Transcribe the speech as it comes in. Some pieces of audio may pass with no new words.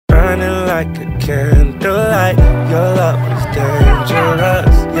burning like a candlelight. Your love is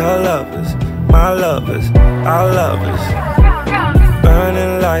dangerous. Your love is my love is our love is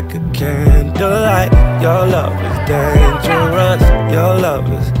burning like a candlelight. Your love is dangerous. Your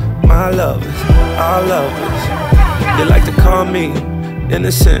love is my love is our love is. You like to call me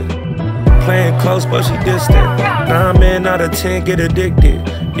innocent, playing close but she distant. 9 men out of 10 get addicted.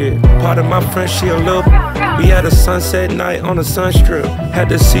 Yeah, part of my friend, she a little. We had a sunset night on a sunstrip. Had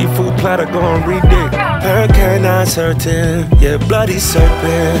the seafood platter going redick. Her canine's hurting, yeah, bloody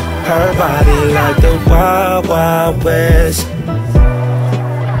serpent. Her body like the Wild Wild West.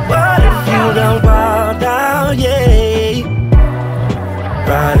 What if you done wild out, yeah?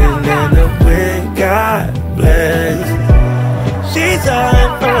 Riding in the wind, God bless. She's an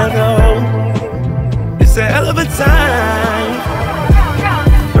inferno. It's a hell of a time.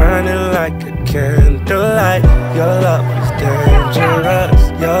 Burning like a candlelight. Your love is dangerous.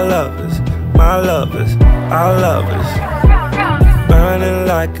 Your love is my love is our love is burning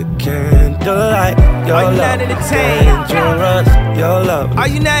like a candlelight. Your love is dangerous. Your love is Are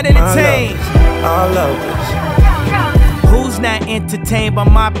you not entertained? Our love is. Who's not entertained by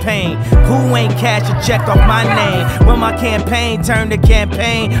my pain? Who ain't cash a check off my name? When my campaign turned to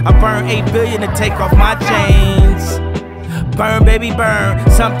campaign, I burned 8 billion to take off my chains. Burn, baby, burn.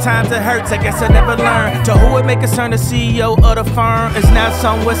 Sometimes it hurts, I guess I never learned. To who it may concern, the CEO of the firm is now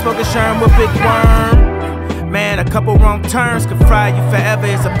somewhere smoking sherm with big worm. Man, a couple wrong turns could fry you forever.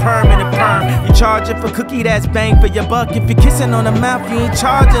 It's a permanent perm. You charging for cookie, that's bang for your buck. If you're kissing on the mouth, you ain't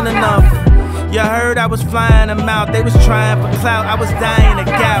charging enough. You heard I was flying them out. They was trying for clout, I was dying of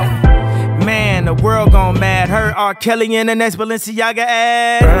gout. Man, the world gone mad. Heard R. Kelly in the next Balenciaga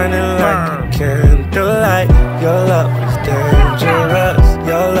ad. Burning like a candlelight. Your love is dangerous.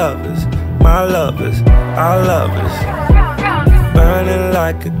 Your love is my love is our love is burning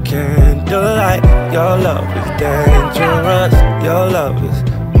like a candlelight. Your love is dangerous. Your love is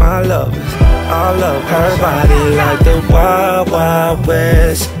my love is our love. Her body like the Wild Wild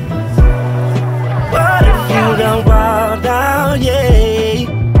West. What if you done wild out, yeah?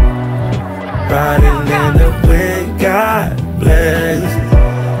 Riding in the wind, God bless.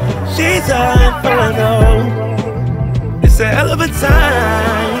 She's an inferno.